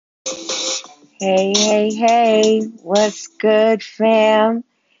Hey, hey, hey, what's good, fam?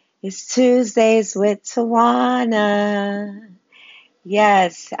 It's Tuesdays with Tawana.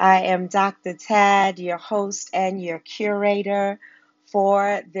 Yes, I am Dr. Tad, your host and your curator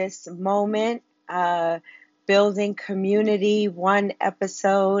for this moment, building community one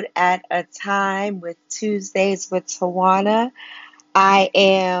episode at a time with Tuesdays with Tawana. I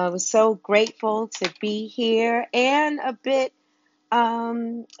am so grateful to be here and a bit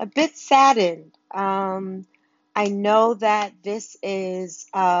saddened. I know that this is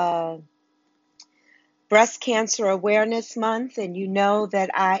Breast Cancer Awareness Month, and you know that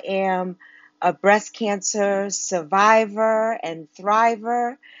I am a breast cancer survivor and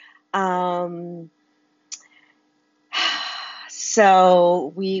thriver. Um,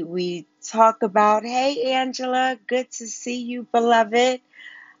 so we talk about, hey Angela, good to see you, beloved.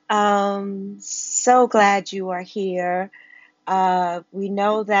 So glad you are here. We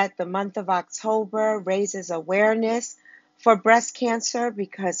know that the month of October raises awareness for breast cancer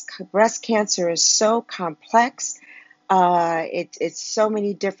because breast cancer is so complex. It's so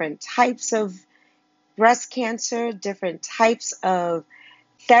many different types of breast cancer, different types of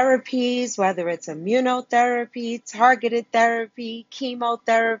therapies, whether it's immunotherapy, targeted therapy,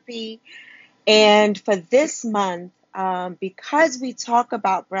 chemotherapy. And for this month, because we talk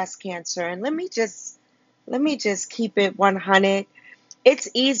about breast cancer, and let me just keep it 100. It's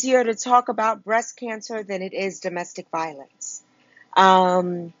easier to talk about breast cancer than it is domestic violence.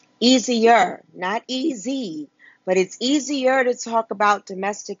 Easier, not easy, but it's easier to talk about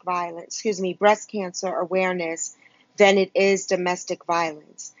breast cancer awareness than it is domestic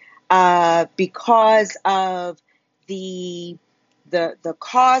violence, because of the the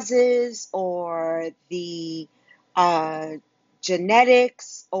causes or the uh,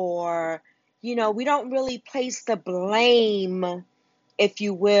 genetics, or we don't really place the blame, if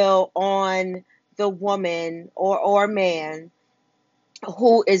you will, on the woman or man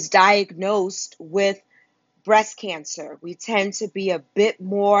who is diagnosed with breast cancer. We tend to be a bit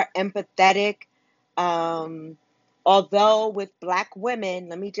more empathetic. Um, Although with Black women,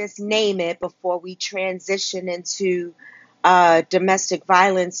 let me just name it before we transition into domestic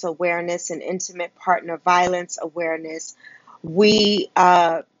violence awareness and intimate partner violence awareness, we,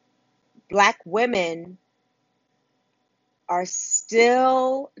 Black women, are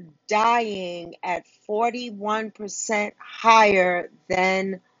still dying at 41% higher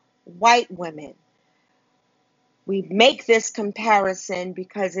than white women. We make this comparison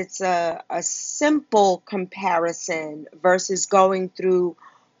because it's a simple comparison versus going through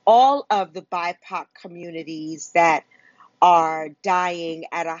all of the BIPOC communities that are dying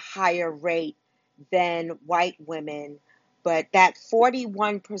at a higher rate than white women. But that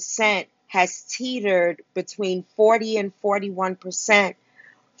 41% has teetered between 40 and 41%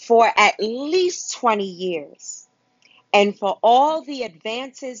 for at least 20 years. And for all the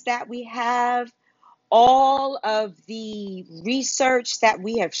advances that we have, all of the research that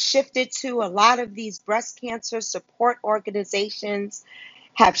we have shifted to, a lot of these breast cancer support organizations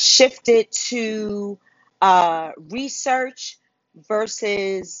have shifted to research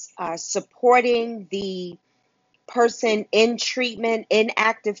versus supporting the person in treatment, in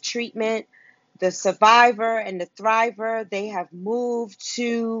active treatment. The survivor and the thriver, they have moved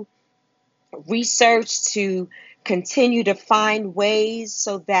to research to continue to find ways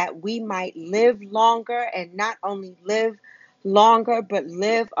so that we might live longer, and not only live longer, but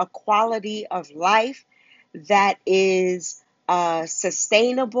live a quality of life that is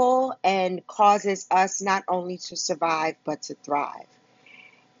sustainable and causes us not only to survive but to thrive.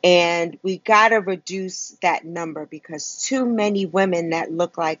 And we got to reduce that number because too many women that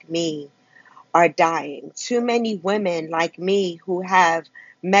look like me are dying. Too many women like me who have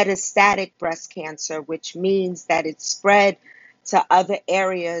metastatic breast cancer, which means that it's spread to other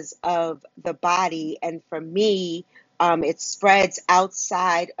areas of the body. And for me, it spreads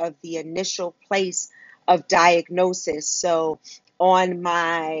outside of the initial place of diagnosis. So on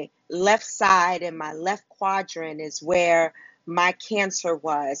my left side and my left quadrant is where my cancer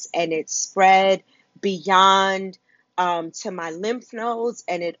was, and it spread beyond to my lymph nodes,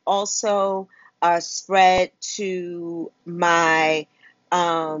 and it also spread to my,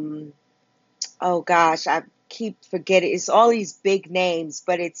 um, oh gosh, I keep forgetting. It's all these big names,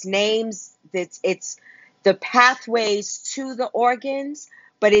 but it's names that's it's the pathways to the organs,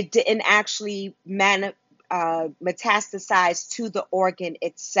 but it didn't actually metastasize to the organ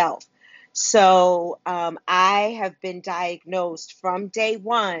itself. So I have been diagnosed from day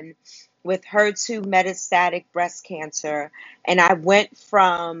one with HER2 metastatic breast cancer, and I went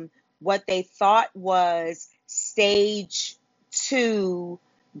from what they thought was stage 2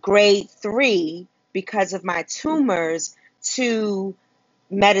 grade 3 because of my tumors to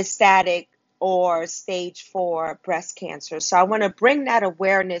metastatic or stage 4 breast cancer. So I want to bring that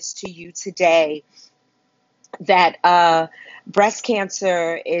awareness to you today that breast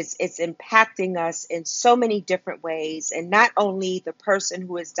cancer is it's impacting us in so many different ways, and not only the person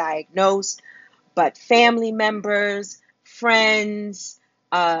who is diagnosed, but family members, friends,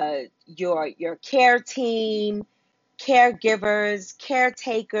 uh, your care team, caregivers,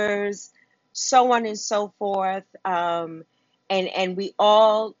 caretakers, so on and so forth. And we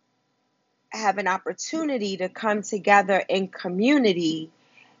all have an opportunity to come together in community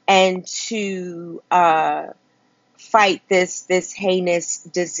and to fight this heinous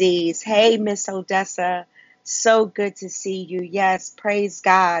disease. Hey, Miss Odessa, so good to see you. Yes, praise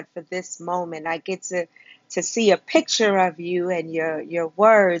God for this moment. I get to see a picture of you and your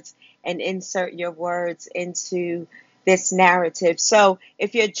words and insert your words into this narrative. So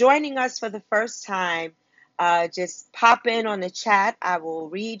if you're joining us for the first time, just pop in on the chat. I will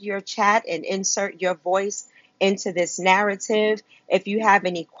read your chat and insert your voice into this narrative. If you have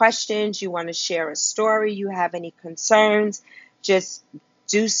any questions, you want to share a story, you have any concerns, just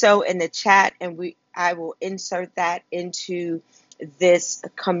do so in the chat, and I will insert that into this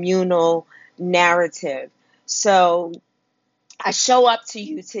communal narrative. So I show up to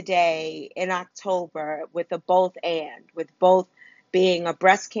you today in October with a both and, with both being a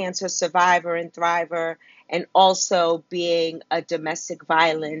breast cancer survivor and thriver, and also being a domestic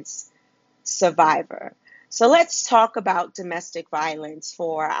violence survivor. So let's talk about domestic violence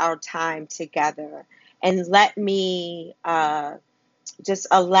for our time together. And let me just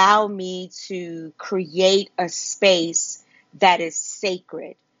allow me to create a space that is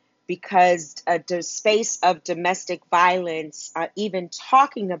sacred, because the space of domestic violence, even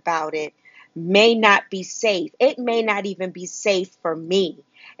talking about it, may not be safe. It may not even be safe for me.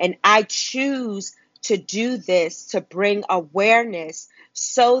 And I choose to do this to bring awareness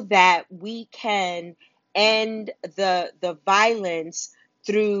so that we can end the violence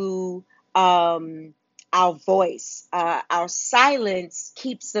through our voice. Our silence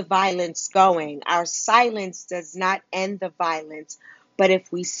keeps the violence going. Our silence does not end the violence. But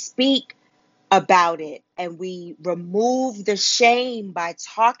if we speak about it and we remove the shame by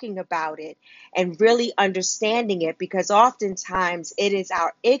talking about it and really understanding it, because oftentimes it is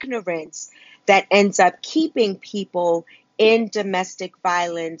our ignorance that ends up keeping people in domestic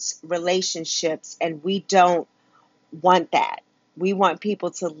violence relationships, and we don't want that. We want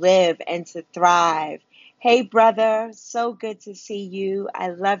people to live and to thrive. Hey, brother, so good to see you. I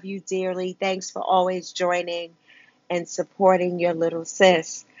love you dearly. Thanks for always joining and supporting your little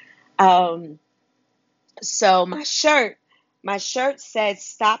sis. Um, so my shirt says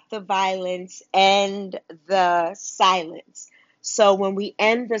stop the violence, end the silence. So when we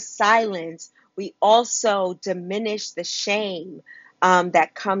end the silence, we also diminish the shame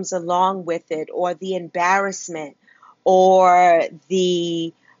that comes along with it, or the embarrassment, or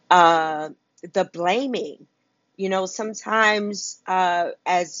uh, the blaming. You know, sometimes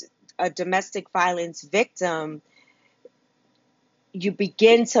as a domestic violence victim, you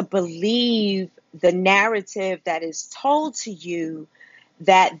begin to believe the narrative that is told to you,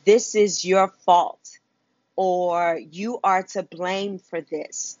 that this is your fault or you are to blame for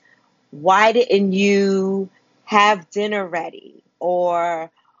this. Why didn't you have dinner ready?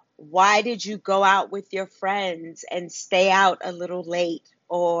 Or why did you go out with your friends and stay out a little late?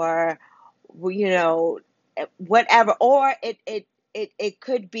 Or, you know, whatever. Or it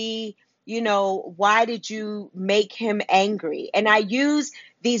could be, why did you make him angry? And I use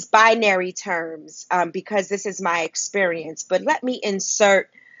these binary terms because this is my experience. But let me insert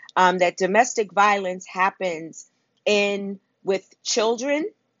that domestic violence happens in with children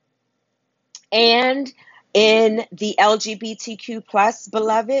and in the LGBTQ plus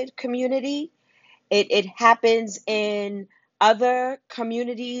beloved community. It happens in other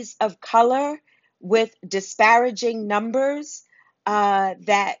communities of color with disparaging numbers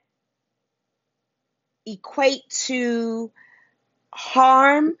that equate to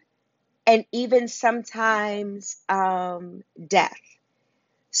harm and even sometimes death.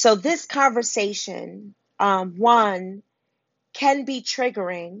 So this conversation, one, can be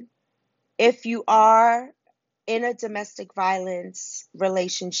triggering if you are in a domestic violence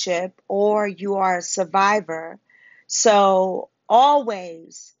relationship or you are a survivor. So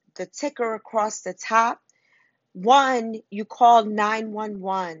always the ticker across the top, one, you call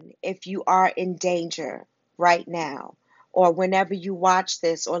 911 if you are in danger right now, or whenever you watch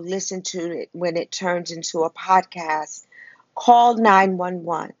this or listen to it when it turns into a podcast, call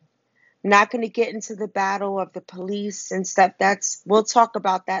 911. Not going to get into the battle of the police and stuff. We'll talk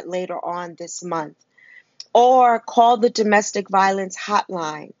about that later on this month. Or call the domestic violence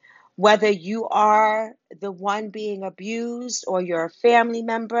hotline. Whether you are the one being abused or you're a family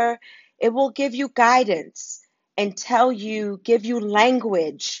member, it will give you guidance and give you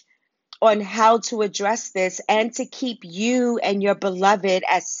language on how to address this and to keep you and your beloved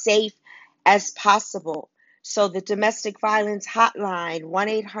as safe as possible. So the domestic violence hotline,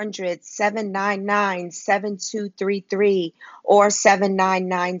 1-800-799-7233 or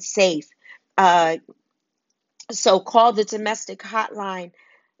 799-SAFE. So call the domestic violence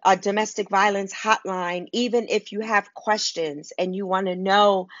hotline, even if you have questions and you want to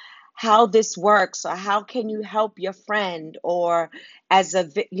know how this works or how can you help your friend, or as a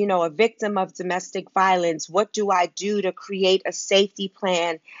victim of domestic violence, what do I do to create a safety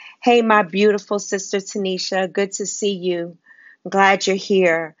plan? Hey, my beautiful sister Tanisha, good to see you. I'm glad you're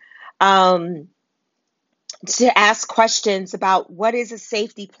here. Um, to ask questions about what is a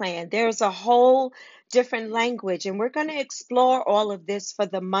safety plan. There's a whole different language, and we're going to explore all of this for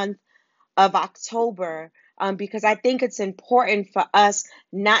the month of October, because I think it's important for us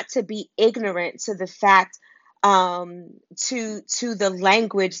not to be ignorant to the fact, to the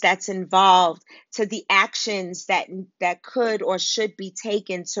language that's involved, to the actions that could or should be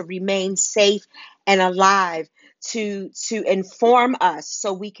taken to remain safe and alive, to inform us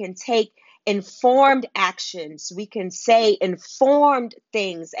so we can take informed actions. We can say informed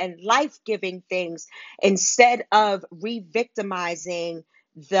things and life-giving things instead of re-victimizing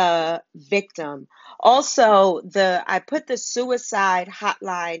the victim. Also, the I put the suicide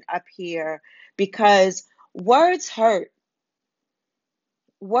hotline up here because words hurt.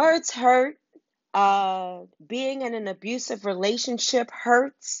 Words hurt. Being in an abusive relationship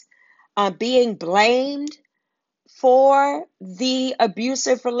hurts. Being blamed for the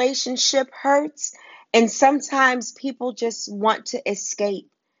abusive relationship hurts. And sometimes people just want to escape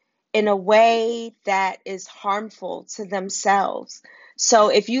in a way that is harmful to themselves. So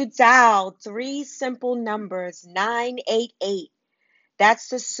if you dial three simple numbers, 988, that's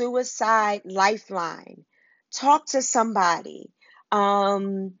the suicide lifeline. Talk to somebody.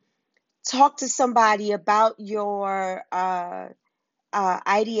 Um, Talk to somebody about your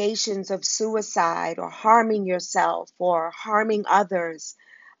ideations of suicide or harming yourself or harming others.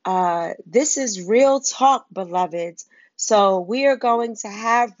 This is real talk, beloveds. So we are going to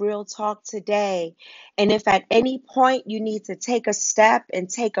have real talk today. And if at any point you need to take a step and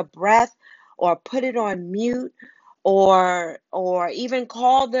take a breath or put it on mute, or even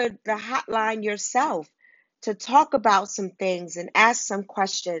call the hotline yourself to talk about some things and ask some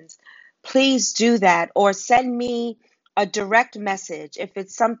questions, please do that. Or send me a direct message if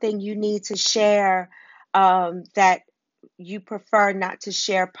it's something you need to share, that you prefer not to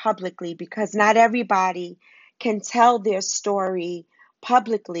share publicly, because not everybody can tell their story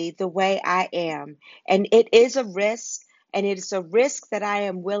publicly the way I am. And it is a risk, and it is a risk that I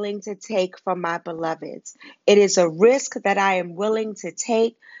am willing to take for my beloveds. It is a risk that I am willing to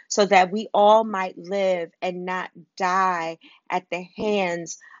take so that we all might live and not die at the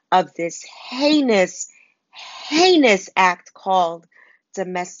hands of this heinous act called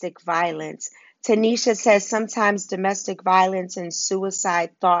domestic violence. Tanisha says sometimes domestic violence and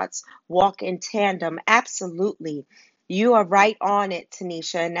suicide thoughts walk in tandem. Absolutely. You are right on it,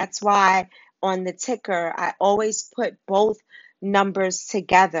 Tanisha. And that's why on the ticker, I always put both numbers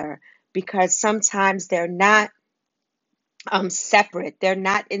together, because sometimes they're not separate. They're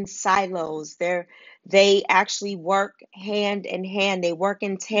not in silos. They actually work hand in hand. They work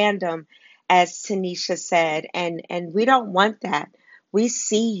in tandem, as Tanisha said, and we don't want that. We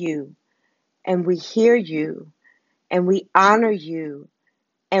see you and we hear you and we honor you,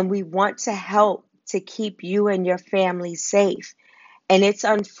 and we want to help to keep you and your family safe. And it's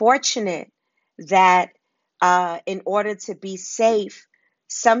unfortunate that, in order to be safe,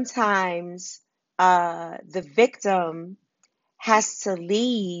 sometimes the victim has to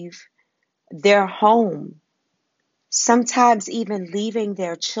leave their home, sometimes even leaving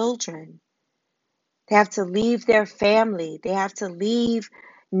their children. They have to leave their family. They have to leave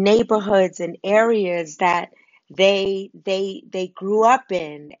neighborhoods and areas that they grew up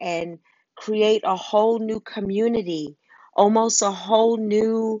in, and create a whole new community, almost a whole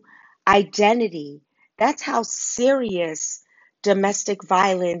new identity. That's how serious domestic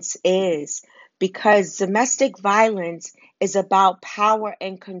violence is, because domestic violence is about power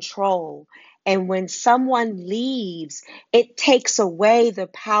and control. And when someone leaves, it takes away the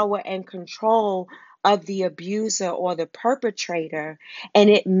power and control of the abuser or the perpetrator, and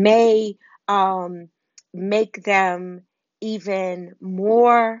it may, make them even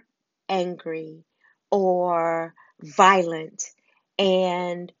more angry or violent.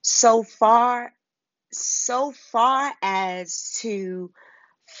 And so far as to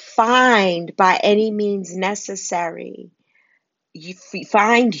find by any means necessary,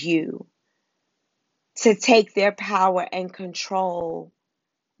 find you to take their power and control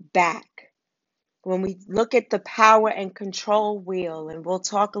back. When we look at the power and control wheel, and we'll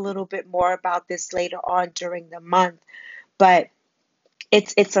talk a little bit more about this later on during the month, but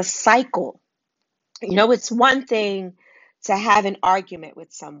it's a cycle. It's one thing to have an argument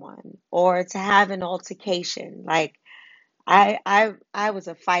with someone or to have an altercation. Like I was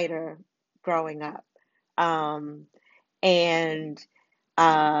a fighter growing up. Um, and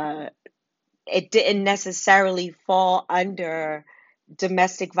uh it didn't necessarily fall under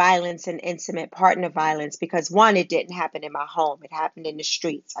domestic violence and intimate partner violence because one, it didn't happen in my home. It happened in the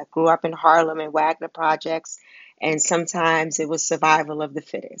streets. I grew up in Harlem and Wagner projects, and sometimes it was survival of the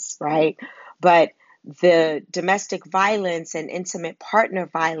fittest, right? But the domestic violence and intimate partner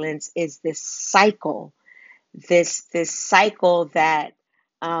violence is this cycle that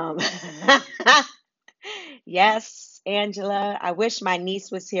um Yes, Angela. I wish my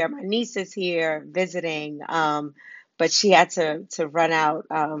niece was here. My niece is here visiting, but she had to run out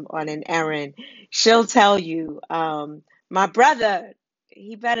on an errand. She'll tell you. My brother,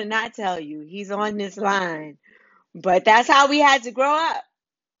 he better not tell you. He's on this line. But that's how we had to grow up.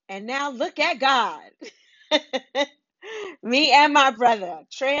 And now look at God. Me and my brother,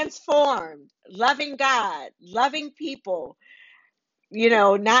 transformed, loving God, loving people,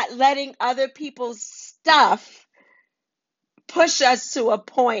 not letting other people's stuff push us to a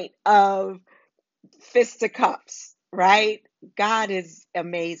point of fisticuffs, right? God is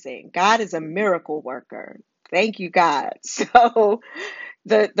amazing. God is a miracle worker. Thank you, God. So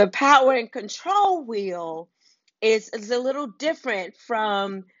the power and control wheel is a little different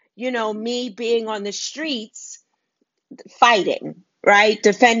from, me being on the streets fighting, right?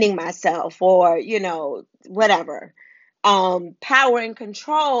 Defending myself or, whatever. Power and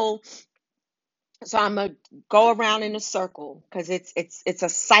control, so I'm gonna go around in a circle because it's a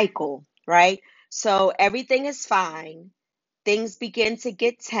cycle, right? So everything is fine. Things begin to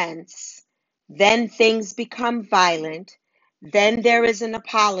get tense. Then things become violent. Then there is an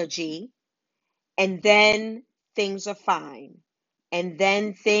apology, and then things are fine. And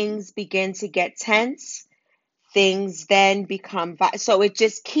then things begin to get tense. Things then become so it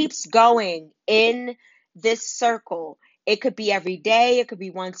just keeps going in this circle. It could be every day, it could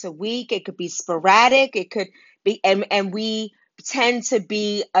be once a week, it could be sporadic, it could be, and we tend to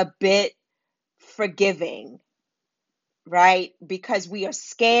be a bit forgiving, right? Because we are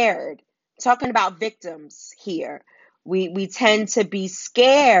scared. Talking about victims here. We tend to be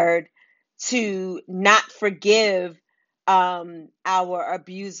scared to not forgive our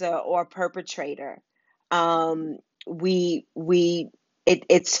abuser or perpetrator. Um,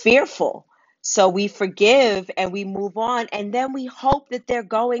 it's fearful. So we forgive and we move on, and then we hope that they're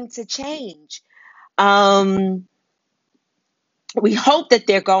going to change. Um, we hope that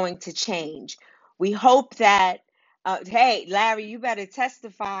they're going to change. We hope that, hey, Larry, you better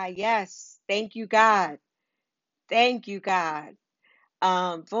testify. Yes. Thank you, God. Thank you, God.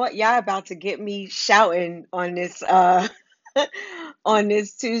 Boy, y'all about to get me shouting on this, on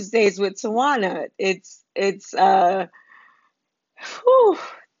this Tuesdays with Tawana. Whew,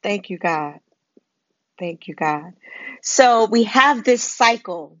 thank you, God. Thank you, God. So we have this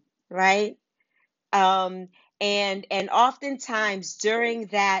cycle, right? um and oftentimes during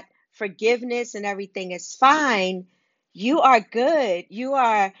that forgiveness and everything is fine, you are good, you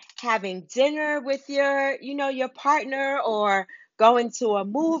are having dinner with your partner, or going to a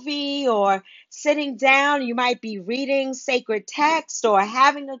movie, or sitting down, you might be reading sacred text or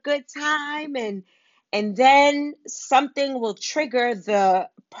having a good time, and then something will trigger the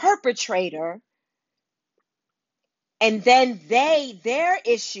perpetrator, and then their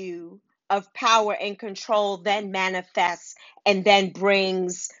issue of power and control then manifests and then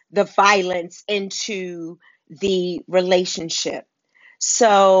brings the violence into the relationship.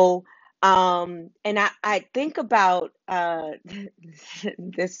 So and I think about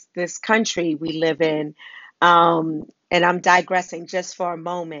this country we live in, and I'm digressing just for a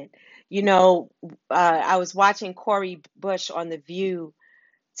moment. I was watching Cori Bush on The View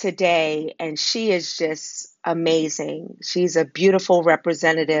today, and she is just amazing. She's a beautiful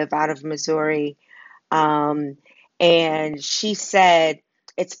representative out of Missouri. Um, and she said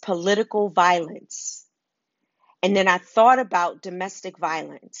it's political violence. And then I thought about domestic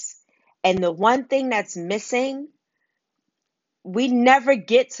violence. And the one thing that's missing, we never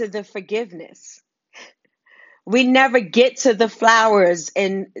get to the forgiveness. We never get to the flowers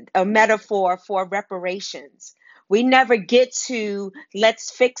in a metaphor for reparations. We never get to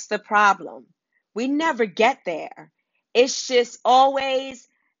let's fix the problem. We never get there. It's just always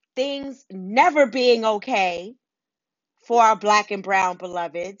things never being okay for our black and brown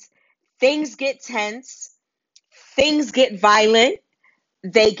beloveds. Things get tense, things get violent,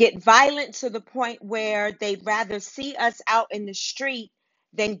 they get violent to the point where they'd rather see us out in the street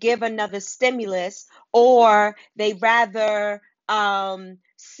than give another stimulus, or they rather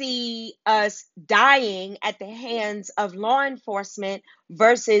see us dying at the hands of law enforcement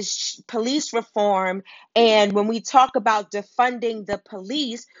versus police reform. And when we talk about defunding the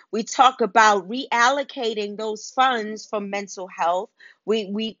police, we talk about reallocating those funds for mental health.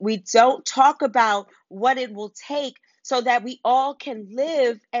 We don't talk about what it will take so that we all can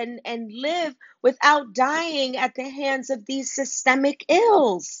live and live without dying at the hands of these systemic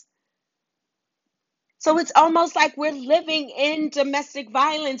ills. So it's almost like we're living in domestic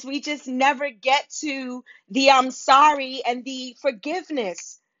violence. We just never get to the I'm sorry and the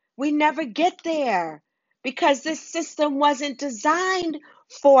forgiveness. We never get there because this system wasn't designed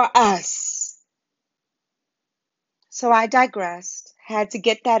for us. So I digressed. Had to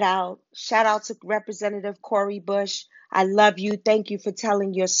get that out. Shout out to Representative Cori Bush. I love you. Thank you for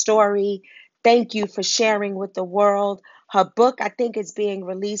telling your story. Thank you for sharing with the world. Her book, I think, is being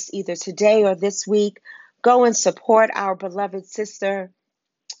released either today or this week. Go and support our beloved sister.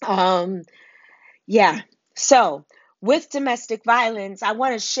 Um, yeah. So, with domestic violence, I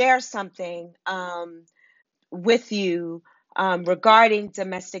want to share something with you regarding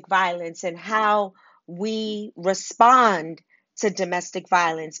domestic violence and how we respond to domestic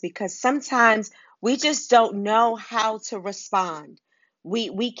violence, because sometimes we just don't know how to respond.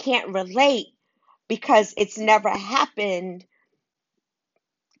 We can't relate because it's never happened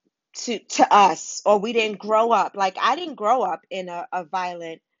to us, or we didn't grow up. Like, I didn't grow up in a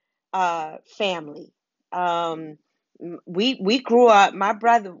violent family. Um, we grew up, my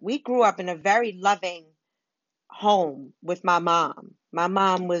brother, we grew up in a very loving home with my mom. My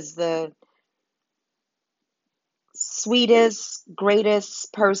mom was the sweetest,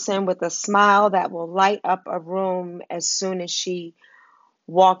 greatest person with a smile that will light up a room as soon as she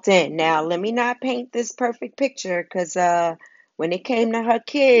walked in. Now, let me not paint this perfect picture, because when it came to her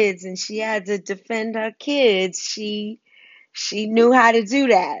kids and she had to defend her kids, she knew how to do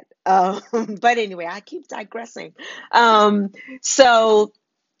that. But anyway, I keep digressing. So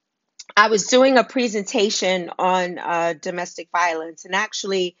I was doing a presentation on domestic violence, and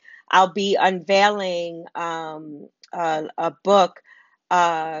actually, I'll be unveiling a book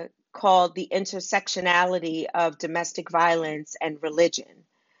called The Intersectionality of Domestic Violence and Religion.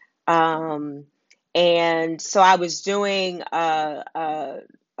 Um, and so I was doing a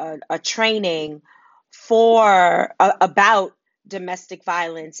training about domestic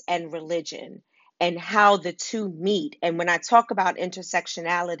violence and religion and how the two meet. And when I talk about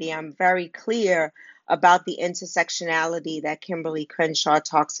intersectionality, I'm very clear about the intersectionality that Kimberly Crenshaw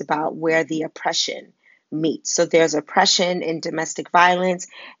talks about, where the oppression meets. So there's oppression in domestic violence,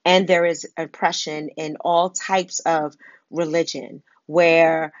 and there is oppression in all types of religion,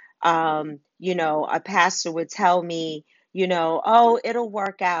 where a pastor would tell me, oh, it'll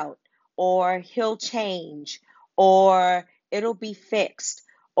work out, or he'll change, or it'll be fixed,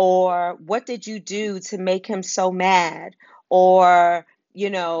 or what did you do to make him so mad, or,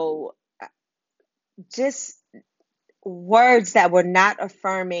 just words that were not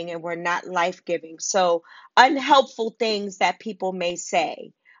affirming and were not life giving. So, unhelpful things that people may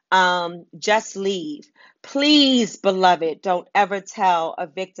say. Just leave. Please, beloved, don't ever tell a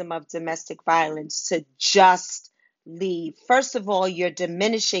victim of domestic violence to just leave. First of all, you're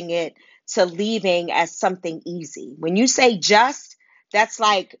diminishing it to leaving as something easy. When you say just, that's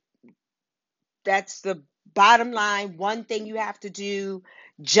like, that's the bottom line. One thing you have to do,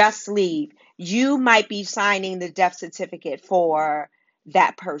 just leave. You might be signing the death certificate for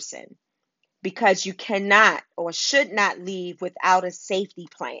that person, because you cannot or should not leave without a safety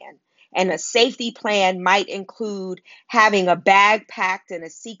plan. And a safety plan might include having a bag packed in a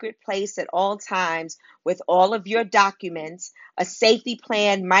secret place at all times with all of your documents. A safety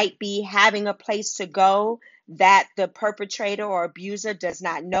plan might be having a place to go that the perpetrator or abuser does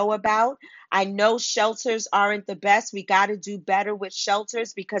not know about. I know shelters aren't the best. We got to do better with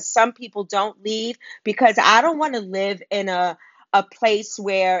shelters, because some people don't leave because I don't want to live in a place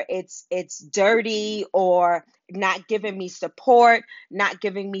where it's dirty, or not giving me support, not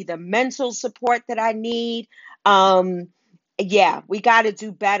giving me the mental support that I need. Yeah, we got to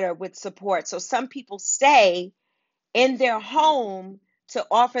do better with support. So some people stay in their home to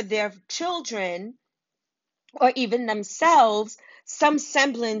offer their children or even themselves some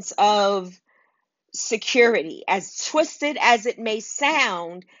semblance of security. As twisted as it may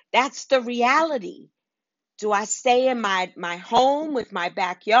sound, that's the reality. Do I stay in my home with my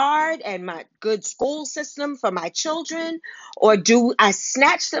backyard and my good school system for my children? Or do I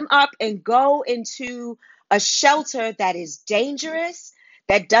snatch them up and go into a shelter that is dangerous,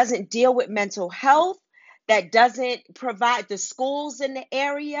 that doesn't deal with mental health, that doesn't provide, the schools in the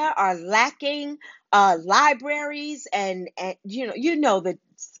area are lacking libraries and that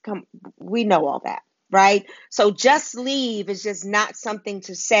we know all that, right? So just leave is just not something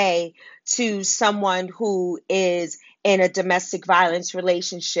to say to someone who is in a domestic violence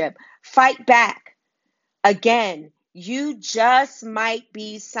relationship. Fight back. Again, you just might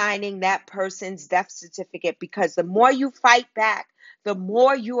be signing that person's death certificate, because the more you fight back, the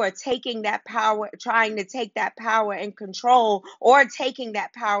more you are taking that power, trying to take that power and control, or taking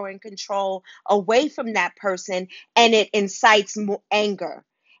that power and control away from that person, and it incites anger.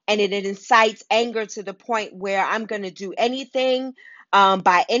 And it incites anger to the point where I'm going to do anything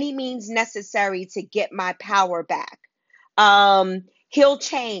by any means necessary to get my power back. He'll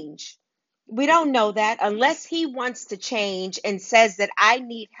change. We don't know that unless he wants to change and says that I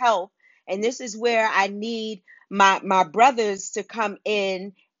need help, and this is where I need my brothers to come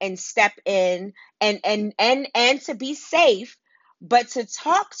in and step in and to be safe, but to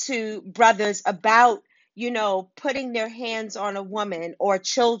talk to brothers about, putting their hands on a woman or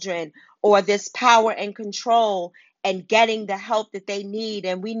children, or this power and control, and getting the help that they need.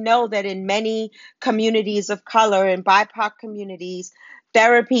 And we know that in many communities of color and BIPOC communities,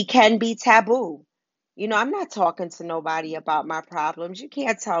 therapy can be taboo. I'm not talking to nobody about my problems. You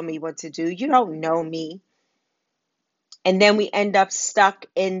can't tell me what to do. You don't know me. And then we end up stuck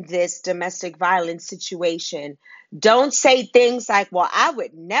in this domestic violence situation. Don't say things like, well, I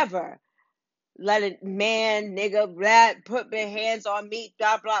would never let a man, nigga, blah, put their hands on me,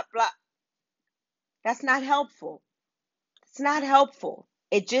 blah, blah, blah. That's not helpful. It's not helpful.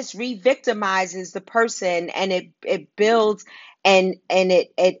 It just re-victimizes the person, and it builds and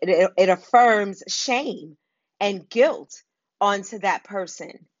it affirms shame and guilt onto that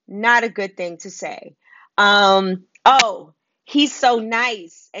person. Not a good thing to say. Oh, he's so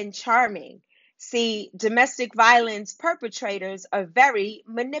nice and charming. See, domestic violence perpetrators are very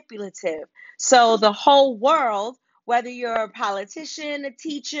manipulative. So the whole world, whether you're a politician, a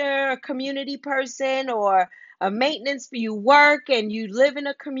teacher, a community person, or a maintenance for you work and you live in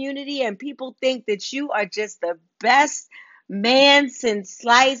a community, and people think that you are just the best man since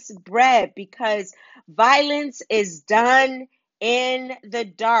sliced bread, because violence is done in the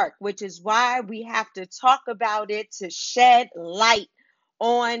dark, which is why we have to talk about it to shed light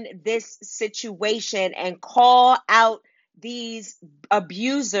on this situation and call out these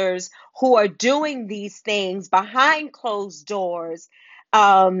abusers who are doing these things behind closed doors.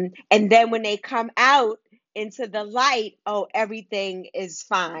 And then when they come out into the light, oh, everything is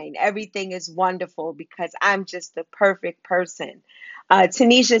fine. Everything is wonderful because I'm just the perfect person.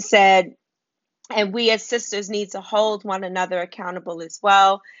 Tanisha said, and we as sisters need to hold one another accountable as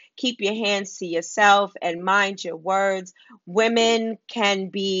well. Keep your hands to yourself and mind your words. Women can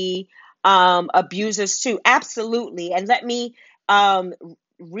be abusers too. Absolutely. And let me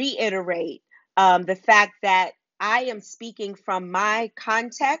reiterate the fact that I am speaking from my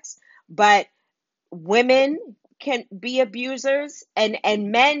context, but women can be abusers, and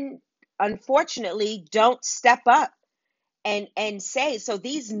men unfortunately don't step up and say. So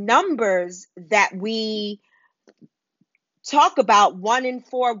these numbers that we talk about, 1 in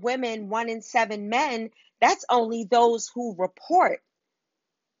 4 women, 1 in 7 men, that's only those who report.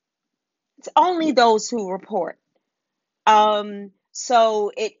 It's only those who report.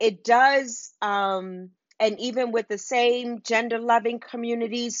 So it does, and even with the same gender loving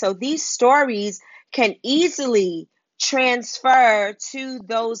communities, so these stories can easily transfer to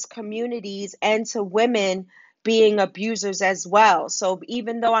those communities and to women being abusers as well. So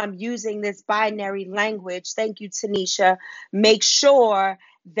even though I'm using this binary language, thank you, Tanisha, make sure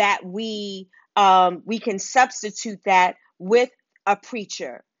that we can substitute that with a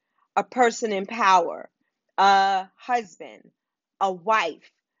preacher, a person in power, a husband, a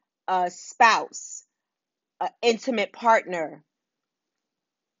wife, a spouse, an intimate partner,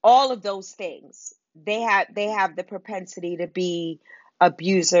 all of those things. They have the propensity to be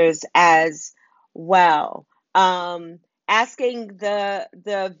abusers as well. Um, Asking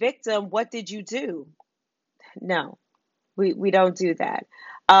the victim, what did you do? No, we don't do that.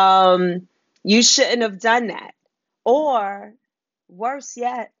 Um, you shouldn't have done that. Or worse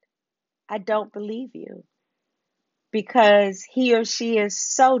yet, I don't believe you, because he or she is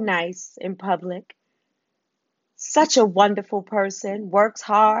so nice in public, Such a wonderful person, works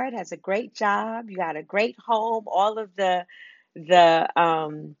hard, has a great job, you got a great home, all of the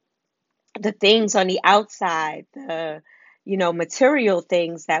the things on the outside, the material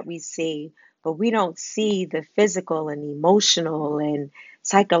things that we see, but we don't see the physical and emotional and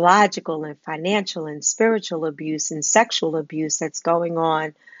psychological and financial and spiritual abuse and sexual abuse that's going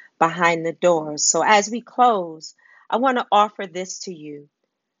on behind the doors. So as we close, I want to offer this to you.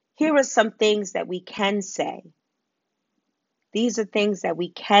 Here are some things that we can say. These are things that we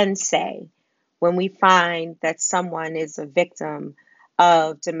can say when we find that someone is a victim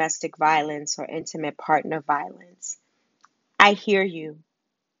of domestic violence or intimate partner violence. I hear you.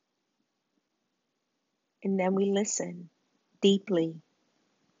 And then we listen deeply,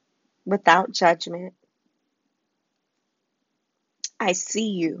 without judgment. I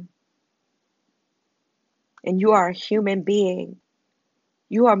see you, and you are a human being.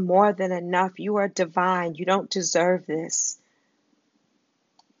 You are more than enough. You are divine. You don't deserve this.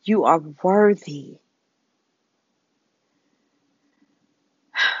 You are worthy.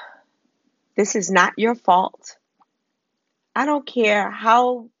 This is not your fault. I don't care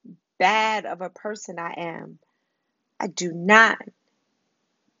how bad of a person I am. I do not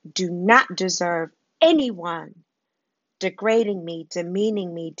deserve anyone degrading me,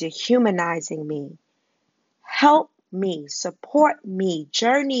 demeaning me, dehumanizing me. Help me, support me,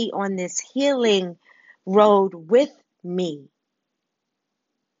 journey on this healing road with me.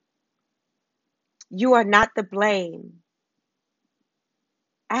 You are not the blame.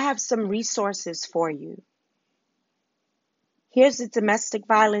 I have some resources for you. Here's the domestic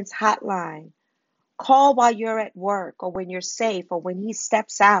violence hotline. Call while you're at work or when you're safe or when he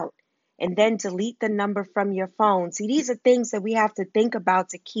steps out, and then delete the number from your phone. See, these are things that we have to think about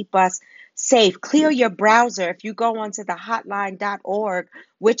to keep us safe. Clear your browser. If you go onto the hotline.org,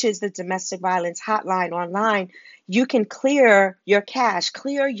 which is the domestic violence hotline online, you can clear your cache,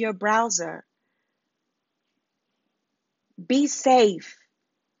 clear your browser. Be safe.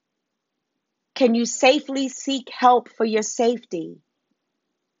 Can you safely seek help for your safety?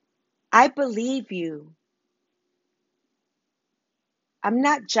 I believe you. I'm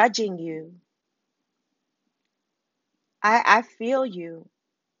not judging you. I feel you.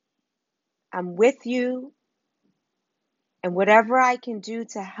 I'm with you. And whatever I can do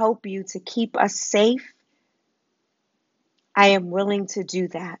to help you to keep us safe, I am willing to do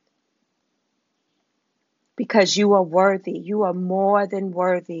that. Because you are worthy. You are more than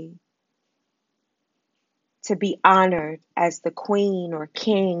worthy to be honored as the queen or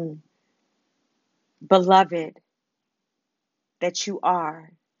king, beloved, that you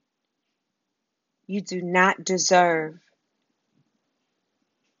are. You do not deserve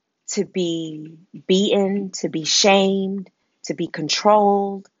to be beaten, to be shamed, to be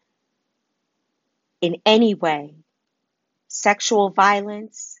controlled in any way. Sexual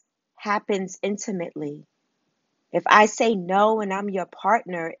violence happens intimately. If I say no and I'm your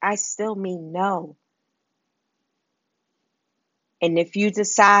partner, I still mean no. And if you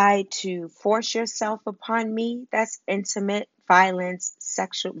decide to force yourself upon me, that's intimate violence,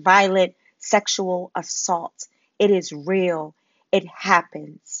 violent sexual assault. It is real. It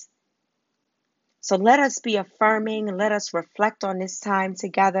happens. So let us be affirming and let us reflect on this time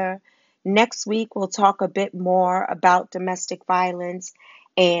together. Next week, we'll talk a bit more about domestic violence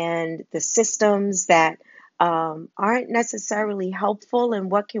and the systems that aren't necessarily helpful, and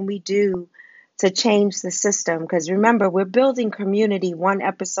what can we do to change the system. Because remember, we're building community one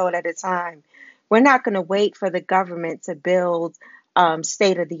episode at a time. We're not going to wait for the government to build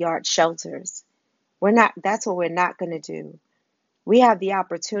state-of-the-art shelters. That's what we're not going to do. We have the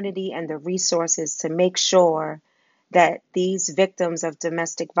opportunity and the resources to make sure that these victims of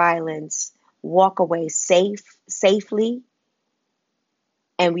domestic violence walk away safely,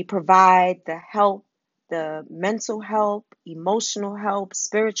 and we provide the help, the mental help, emotional help,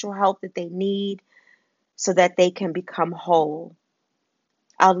 spiritual help that they need so that they can become whole.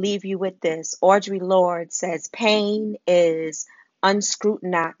 I'll leave you with this. Audre Lorde says, pain is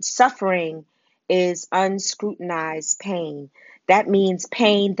unscrutinized, suffering is unscrutinized pain. That means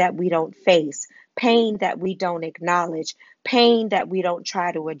pain that we don't face, pain that we don't acknowledge, pain that we don't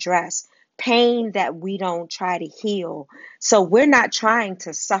try to address, pain that we don't try to heal. So we're not trying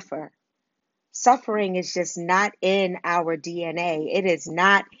to suffer. Suffering is just not in our DNA. It is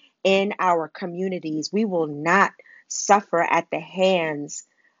not in our communities. We will not suffer at the hands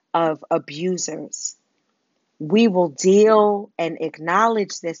of abusers. We will deal and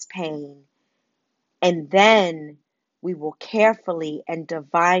acknowledge this pain, and then we will carefully and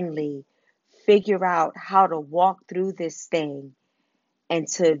divinely figure out how to walk through this thing and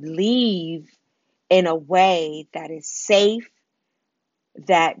to leave in a way that is safe,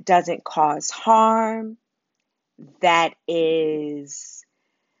 that doesn't cause harm, that is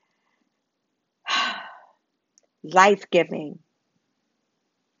life-giving.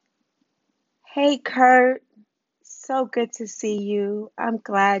 Hey, Kurt, so good to see you. I'm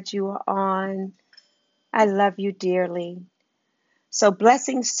glad you are on. I love you dearly. So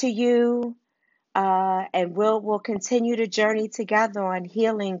blessings to you, and we'll continue to journey together on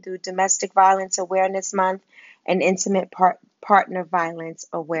healing through Domestic Violence Awareness Month and Intimate Partner Violence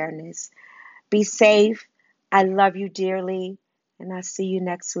Awareness. Be safe. I love you dearly, and I'll see you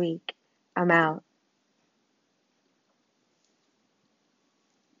next week. I'm out.